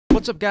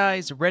What's up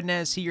guys,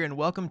 RedNaz here and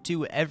welcome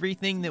to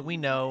everything that we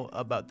know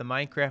about the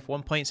Minecraft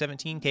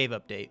 1.17 cave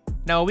update.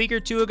 Now a week or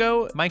two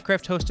ago,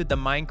 Minecraft hosted the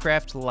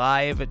Minecraft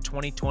Live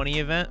 2020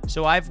 event.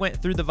 So I've went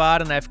through the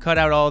VOD and I've cut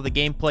out all the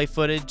gameplay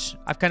footage.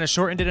 I've kind of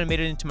shortened it and made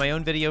it into my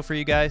own video for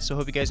you guys, so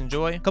hope you guys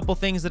enjoy. A couple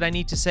things that I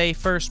need to say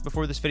first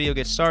before this video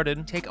gets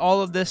started. Take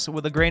all of this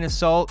with a grain of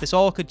salt. This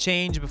all could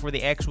change before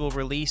the actual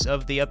release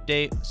of the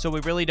update, so we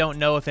really don't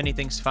know if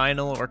anything's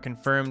final or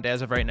confirmed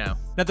as of right now.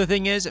 Another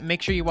thing is,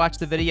 make sure you watch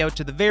the video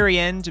to the very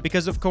end,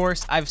 because of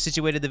course I've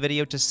situated the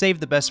video to save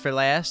the best for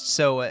last.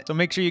 So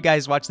make sure you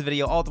guys watch the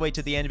video all the way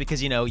to the end, because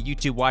you know,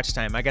 YouTube watch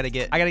time. I gotta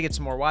get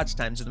some more watch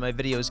time so that my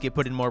videos get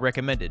put in more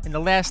recommended. And the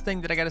last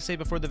thing that I gotta say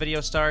before the video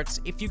starts,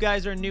 if you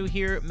guys are new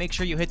here, make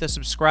sure you hit the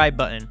subscribe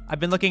button. I've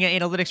been looking at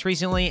analytics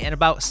recently and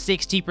about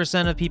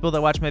 60% of people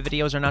that watch my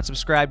videos are not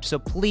subscribed, so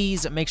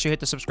please make sure you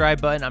hit the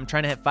subscribe button. I'm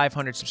trying to hit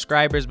 500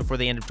 subscribers before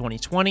the end of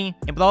 2020.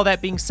 And with all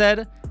that being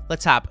said,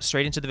 let's hop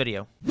straight into the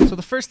video. So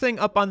the first thing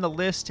up on the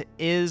list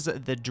is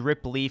the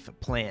drip leaf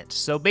plant.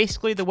 So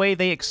basically the way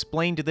they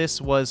explained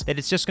this was that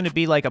it's just going to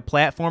be like a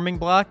platforming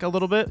block a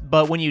little bit,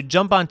 but when you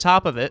jump on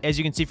top of it, as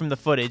you can see from the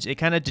footage, it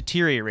kind of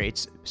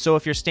deteriorates. So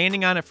if you're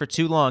standing on it for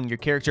too long, your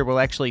character will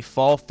actually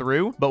fall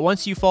through, but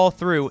once you fall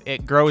through,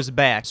 it grows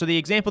back. So the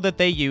example that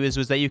they used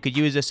was that you could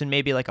use this in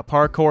maybe like a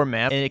parkour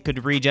map, and it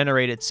could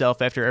regenerate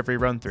itself after every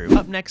run through.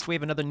 Up next, we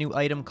have another new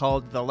item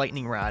called the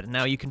lightning rod.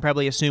 Now you can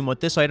probably assume what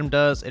this item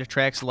does. It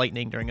attracts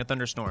lightning during a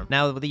thunderstorm.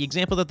 Now the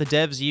example that the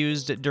devs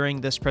used during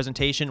this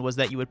presentation was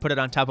that you would put it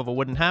on top of a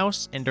wooden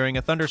house, and during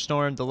a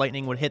thunderstorm, the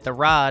lightning would hit the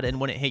rod, and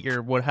when it hit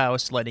your wood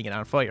house, lighting it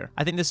on fire.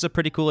 I think this is a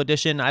pretty cool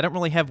addition. I don't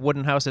really have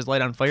wooden houses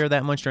light on fire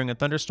that much during a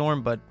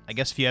thunderstorm, but I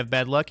guess if you have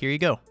bad luck, here you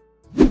go.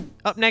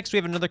 Up next, we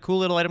have another cool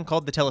little item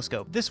called the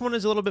telescope. This one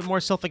is a little bit more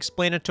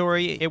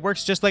self-explanatory. It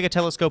works just like a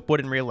telescope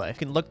would in real life.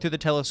 You can look through the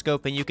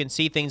telescope and you can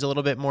see things a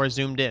little bit more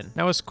zoomed in.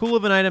 Now, as cool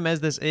of an item as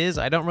this is,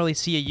 I don't really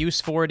see a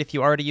use for it if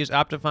you already use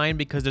Optifine,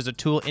 because there's a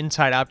tool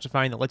inside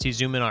Optifine that lets you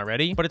zoom in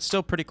already, but it's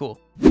still pretty cool.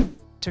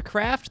 To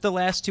craft the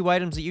last two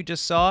items that you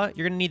just saw,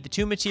 you're going to need the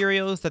two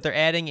materials that they're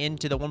adding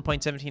into the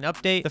 1.17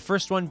 update, the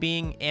first one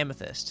being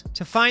amethyst.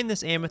 To find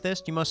this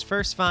amethyst, you must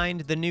first find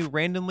the new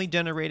randomly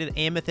generated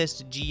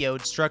amethyst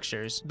geode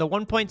structures. The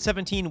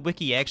 1.17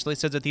 wiki actually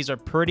says that these are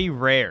pretty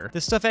rare.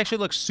 This stuff actually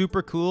looks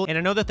super cool, and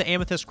I know that the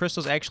amethyst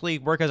crystals actually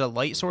work as a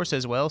light source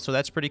as well, so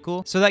that's pretty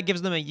cool. So that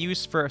gives them a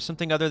use for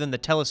something other than the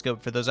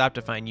telescope for those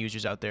Optifine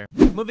users out there.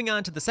 Moving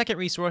on to the second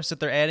resource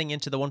that they're adding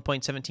into the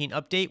 1.17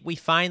 update, we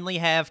finally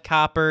have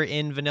copper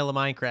in vanilla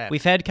Minecraft.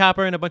 We've had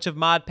copper in a bunch of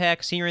mod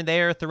packs here and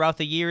there throughout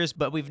the years,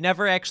 but we've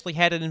never actually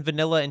had it in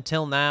vanilla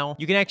until now.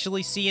 You can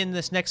actually see in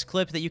this next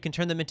clip that you can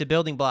turn them into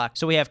building blocks.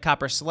 So we have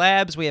copper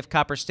slabs, we have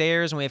copper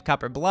stairs, and we have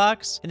copper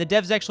blocks. And the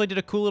devs actually did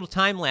a cool little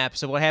time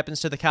lapse of what happens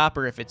to the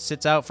copper. If it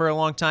sits out for a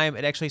long time,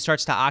 it actually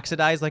starts to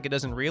oxidize like it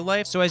does in real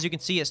life. So as you can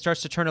see, it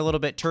starts to turn a little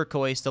bit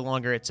turquoise the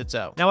longer it sits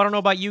out. Now, I don't know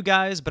about you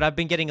guys, but I've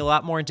been getting a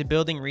lot more into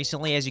building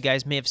recently, as you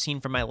guys may have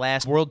seen from my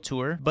last world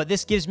tour. But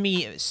this gives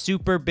me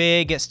super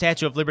big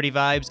Statue of Liberty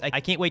vibes. I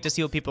can't wait to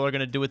see what people are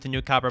going to do with the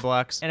new copper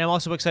blocks, and I'm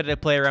also excited to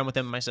play around with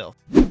them myself.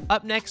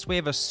 Up next, we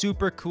have a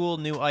super cool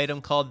new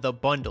item called the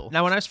bundle.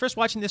 Now, when I was first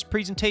watching this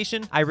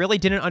presentation, I really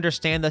didn't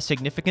understand the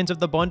significance of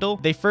the bundle.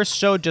 They first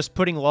showed just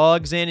putting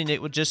logs in, and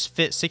it would just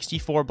fit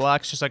 64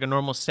 blocks, just like a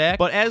normal stack.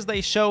 But as they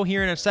show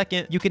here in a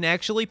second, you can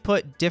actually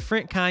put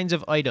different kinds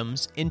of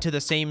items into the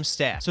same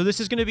stack. So this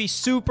is going to be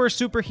super,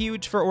 super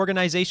huge for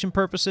organization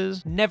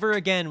purposes. Never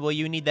again will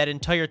you need that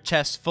entire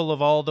chest full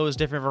of all those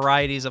different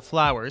varieties of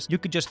flowers. You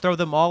could just throw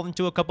them all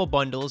into a couple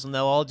bundles, and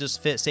they'll all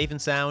just fit safe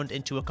and sound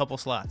into a couple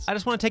slots. I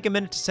just want to take a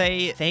minute to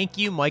say thank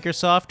you,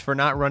 Microsoft, for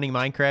not running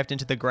Minecraft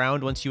into the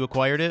ground once you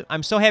acquired it.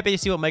 I'm so happy to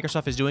see what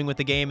Microsoft is doing with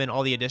the game and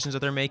all the additions that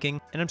they're making,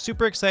 and I'm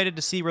super excited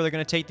to see where they're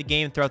going to take the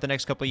game throughout the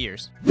next couple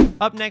years.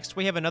 Up next,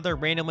 we have another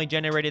randomly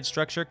generated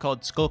structure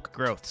called skulk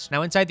growths.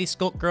 Now, inside these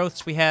skulk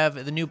growths, we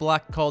have the new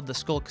block called the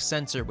skulk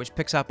sensor, which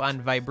picks up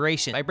on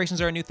vibration. Vibrations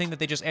are a new thing that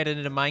they just added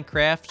into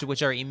Minecraft,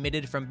 which are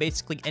emitted from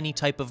basically any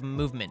type of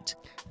movement.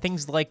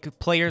 Things like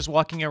players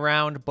walking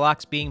around,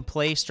 blocks being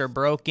placed or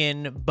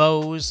broken,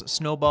 bows,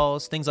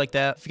 snowballs, things like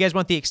that. If you guys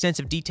want the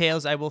extensive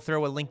details, I will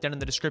throw a link down in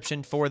the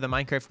description for the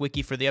Minecraft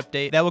wiki for the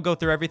update. That will go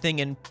through everything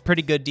in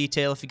pretty good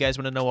detail if you guys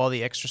want to know all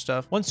the extra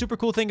stuff. One super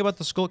cool thing about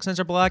the skulk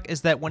sensor block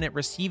is that when it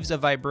receives a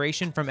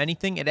vibration from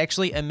anything, it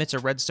actually emits a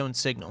redstone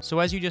signal. So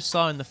as you just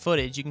saw in the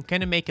footage, you can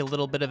kind of make a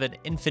little bit of an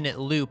infinite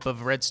loop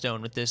of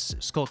redstone with this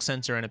skulk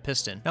sensor and a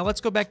piston. Now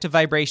let's go back to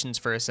vibrations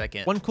for a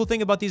second. One cool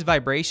thing about these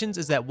vibrations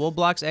is that wool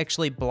blocks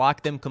actually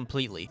block them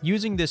completely.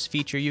 Using this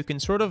feature, you can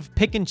sort of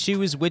pick and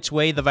choose which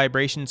way the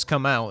vibrations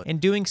come out, and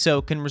doing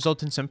so can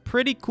result in some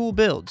pretty cool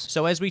builds.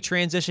 So as we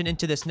transition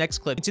into this next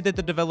clip, you can see that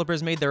the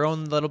developers made their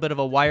own little bit of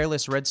a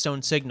wireless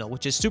redstone signal,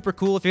 which is super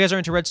cool. If you guys are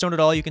into redstone at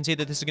all, you can see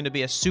that this is going to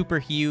be a super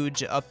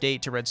huge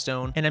update to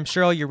redstone, and I'm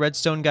sure all you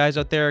redstone guys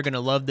out there are going to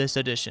love this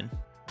addition.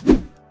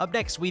 Up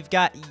next, we've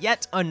got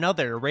yet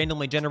another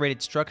randomly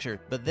generated structure,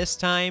 but this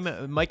time,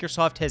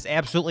 Microsoft has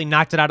absolutely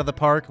knocked it out of the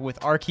park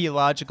with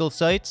archaeological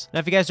sites. Now,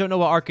 if you guys don't know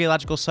what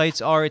archaeological sites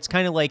are, it's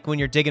kind of like when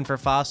you're digging for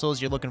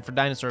fossils, you're looking for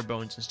dinosaur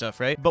bones and stuff,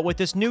 right? But with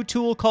this new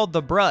tool called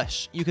the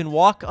brush, you can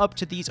walk up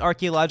to these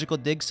archaeological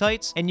dig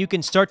sites, and you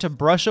can start to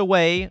brush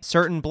away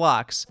certain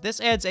blocks.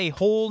 This adds a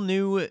whole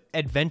new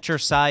adventure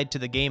side to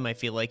the game, I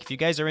feel like. If you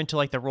guys are into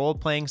like the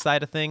role-playing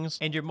side of things,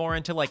 and you're more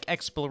into like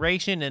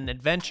exploration and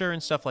adventure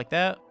and stuff like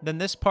that, then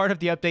this part of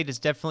the update is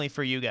definitely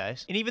for you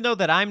guys. And even though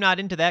that I'm not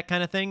into that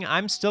kind of thing,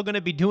 I'm still going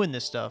to be doing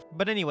this stuff.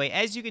 But anyway,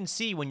 as you can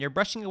see, when you're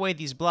brushing away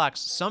these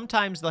blocks,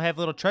 sometimes they'll have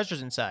little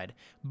treasures inside.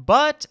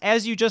 But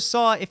as you just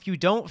saw, if you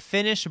don't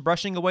finish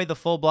brushing away the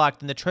full block,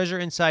 then the treasure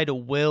inside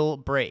will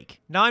break.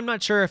 Now, I'm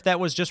not sure if that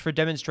was just for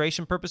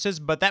demonstration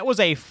purposes, but that was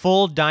a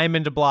full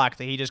diamond block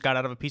that he just got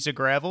out of a piece of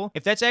gravel.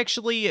 If that's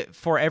actually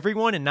for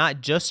everyone and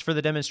not just for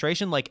the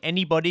demonstration, like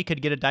anybody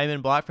could get a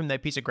diamond block from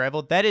that piece of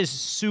gravel, that is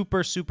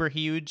super, super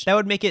huge. That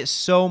would make it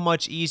so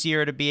much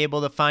easier to be able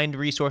to find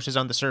resources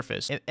on the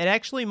surface. It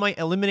actually might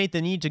eliminate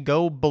the need to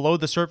go below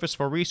the surface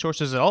for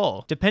resources at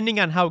all. Depending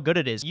on how good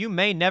it is, you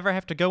may never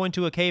have to go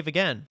into a cave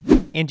again.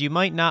 And you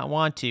might not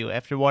want to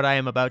after what I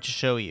am about to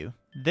show you.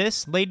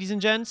 This, ladies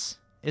and gents,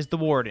 is the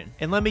Warden.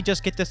 And let me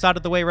just get this out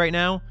of the way right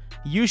now.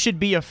 You should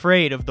be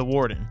afraid of the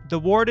Warden. The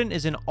Warden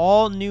is an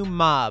all-new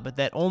mob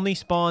that only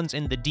spawns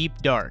in the Deep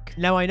Dark.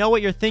 Now, I know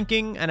what you're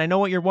thinking, and I know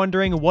what you're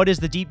wondering, what is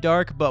the Deep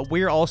Dark, but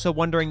we're also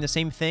wondering the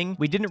same thing.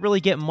 We didn't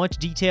really get much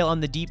detail on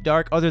the Deep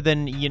Dark other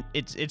than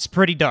it's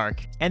pretty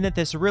dark. And that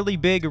this really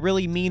big,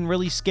 really mean,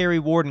 really scary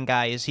Warden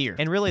guy is here.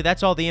 And really,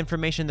 that's all the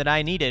information that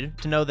I needed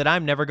to know that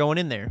I'm never going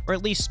in there, or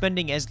at least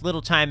spending as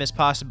little time as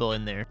possible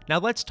in there. Now,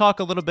 let's talk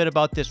a little bit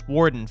about this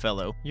Warden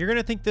fellow. You're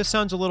gonna think this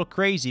sounds a little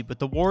crazy, but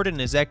the Warden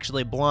is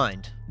actually blind.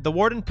 The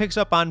Warden picks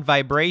up on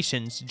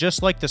vibrations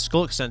just like the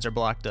skulk sensor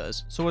block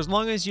does. So as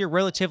long as you're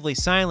relatively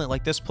silent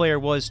like this player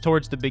was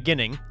towards the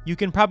beginning, you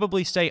can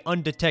probably stay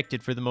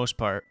undetected for the most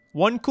part.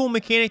 One cool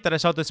mechanic that I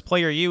saw this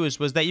player use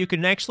was that you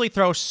can actually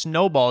throw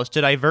snowballs to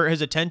divert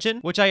his attention,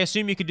 which I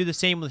assume you could do the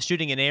same with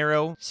shooting an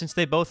arrow since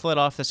they both let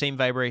off the same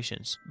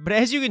vibrations. But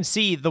as you can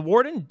see, the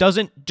Warden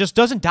just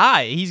doesn't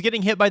die. He's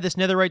getting hit by this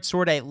netherite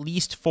sword at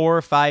least 4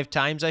 or 5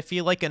 times, I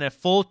feel like, in a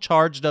full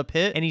charged up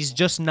hit, and he's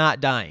just not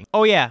dying.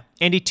 Oh yeah,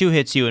 and he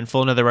 2-hits you in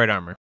full netherite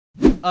armor.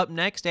 Up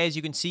next, as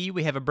you can see,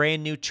 we have a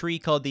brand new tree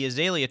called the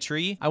azalea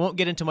tree. I won't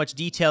get into much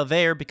detail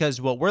there because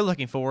what we're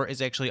looking for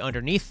is actually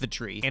underneath the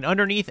tree. And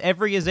underneath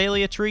every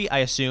azalea tree, I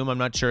assume, I'm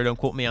not sure, don't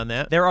quote me on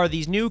that, there are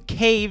these new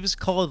caves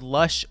called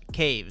lush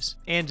caves.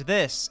 And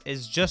this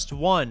is just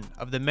one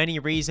of the many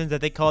reasons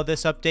that they call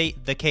this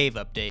update the cave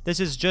update. This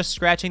is just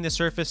scratching the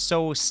surface,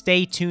 so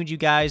stay tuned, you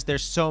guys.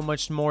 There's so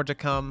much more to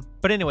come.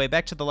 But anyway,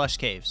 back to the lush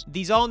caves.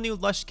 These all new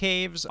lush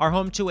caves are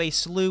home to a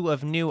slew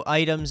of new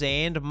items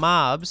and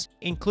mobs,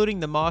 including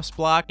the moss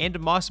block and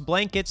moss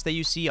blankets that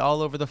you see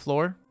all over the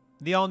floor.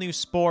 The all-new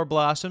spore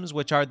blossoms,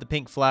 which are the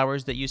pink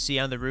flowers that you see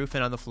on the roof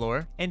and on the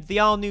floor. And the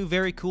all-new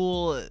very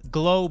cool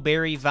glow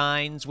berry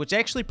vines, which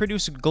actually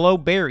produce glow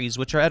berries,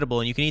 which are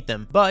edible and you can eat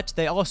them. But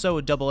they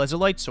also double as a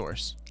light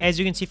source. As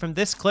you can see from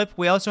this clip,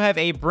 we also have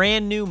a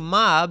brand new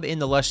mob in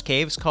the lush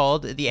caves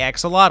called the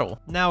axolotl.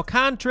 Now,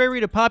 contrary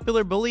to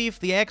popular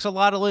belief, the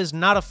axolotl is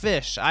not a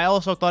fish. I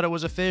also thought it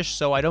was a fish,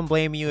 so I don't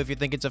blame you if you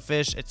think it's a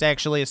fish. It's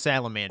actually a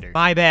salamander.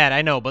 My bad,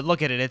 I know, but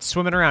look at it. It's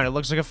swimming around. It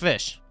looks like a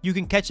fish. You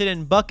can catch it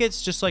in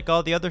buckets, just like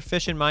all the other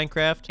fish in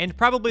Minecraft. And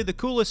probably the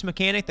coolest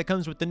mechanic that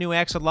comes with the new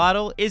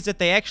axolotl is that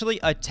they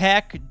actually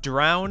attack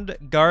drowned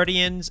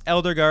guardians,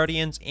 elder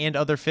guardians, and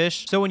other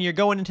fish. So when you're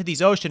going into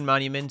these ocean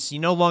monuments, you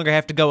no longer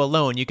have to go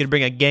alone. You can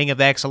bring a gang of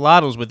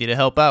axolotls with you to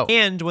help out.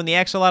 And when the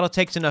axolotl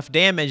takes enough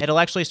damage, it'll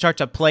actually start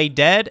to play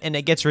dead, and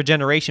it gets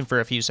regeneration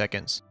for a few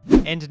seconds.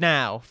 And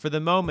now, for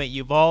the moment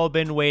you've all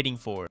been waiting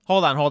for.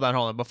 Hold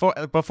on.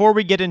 Before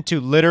we get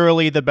into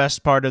literally the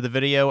best part of the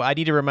video, I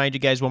need to remind you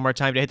guys one more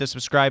time to hit the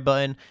subscribe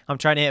button. I'm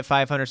trying to hit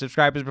 500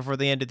 subscribers before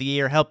the end of the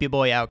year. Help your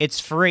boy out.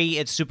 It's free.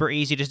 It's super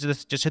easy.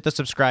 Just hit the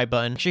subscribe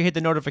button. Make sure you hit the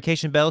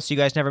notification bell so you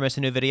guys never miss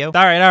a new video. All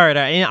right.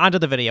 Onto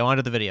the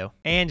video.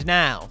 And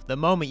now, the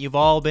moment you've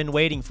all been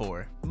waiting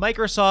for.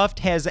 Microsoft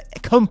has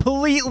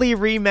completely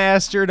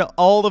remastered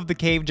all of the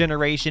cave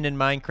generation in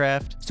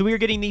Minecraft. So we are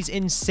getting these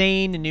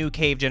insane new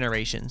cave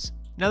generations.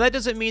 Now, that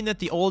doesn't mean that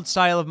the old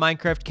style of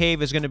Minecraft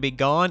cave is going to be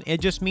gone. It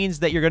just means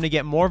that you're going to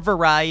get more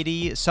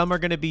variety. Some are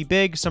going to be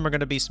big, some are going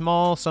to be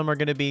small, some are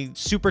going to be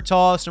super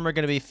tall, some are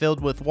going to be filled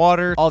with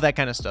water, all that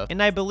kind of stuff.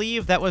 And I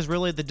believe that was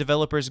really the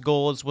developers'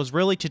 goals, was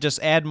really to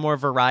just add more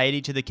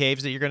variety to the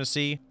caves that you're going to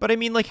see. But I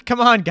mean, like, come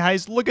on,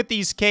 guys, look at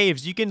these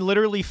caves. You can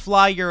literally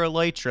fly your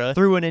elytra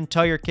through an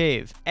entire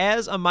cave.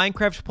 As a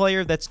Minecraft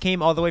player that's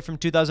came all the way from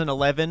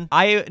 2011,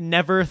 I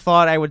never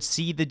thought I would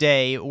see the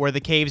day where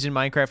the caves in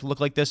Minecraft look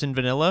like this in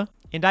vanilla.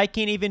 and I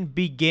can't even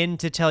begin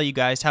to tell you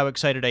guys how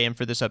excited I am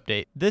for this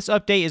update. This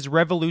update is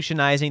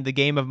revolutionizing the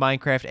game of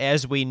Minecraft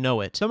as we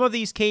know it. Some of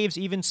these caves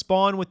even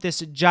spawn with this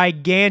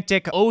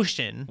gigantic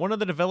ocean. One of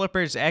the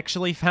developers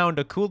actually found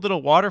a cool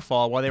little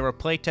waterfall while they were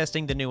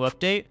playtesting the new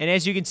update, and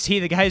as you can see,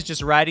 the guy's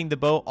just riding the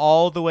boat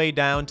all the way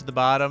down to the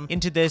bottom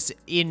into this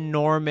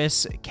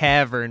enormous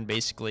cavern,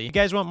 basically. If you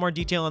guys want more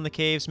detail on the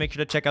caves, make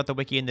sure to check out the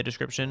wiki in the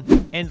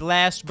description. And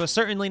last, but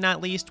certainly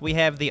not least, we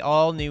have the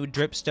all-new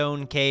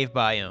dripstone cave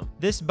biome.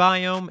 This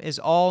biome is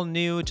all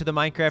new to the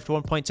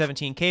Minecraft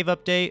 1.17 cave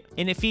update,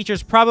 and it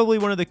features probably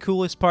one of the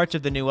coolest parts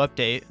of the new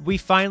update. We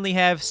finally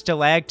have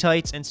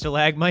stalactites and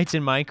stalagmites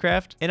in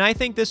Minecraft, and I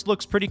think this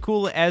looks pretty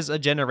cool as a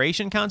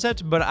generation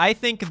concept, but I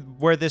think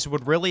where this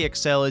would really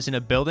excel is in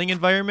a building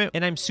environment,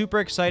 and I'm super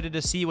excited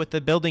to see what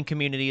the building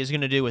community is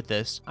going to do with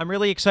this. I'm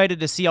really excited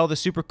to see all the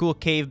super cool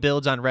cave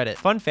builds on Reddit.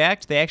 Fun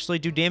fact, they actually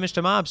do damage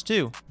to mobs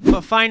too.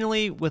 But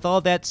finally, with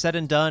all that said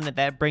and done,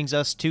 that brings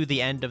us to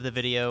the end of the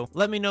video.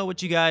 Let me know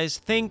what you guys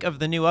think of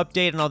the new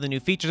update and all the new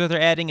features that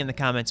they're adding in the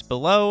comments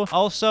below.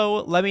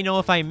 Also, let me know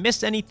if I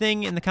missed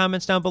anything in the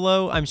comments down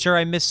below. I'm sure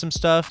I missed some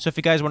stuff, so if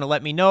you guys want to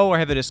let me know or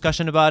have a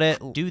discussion about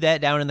it, do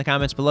that down in the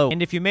comments below.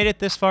 And if you made it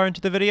this far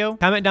into the video,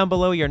 comment down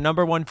below your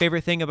 #1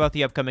 favorite thing about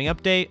the upcoming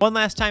update. One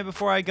last time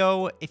before I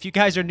go, if you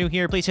guys are new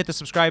here, please hit the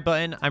subscribe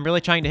button. I'm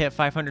really trying to hit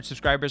 500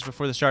 subscribers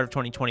before the start of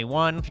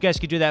 2021. If you guys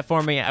could do that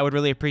for me, I would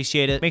really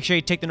appreciate it. Make sure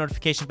you tick the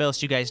notification bell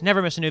so you guys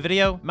never miss a new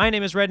video. My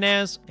name is Red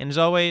Naz, and as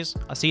always,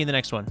 I'll see you in the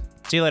next one.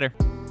 See you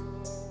later.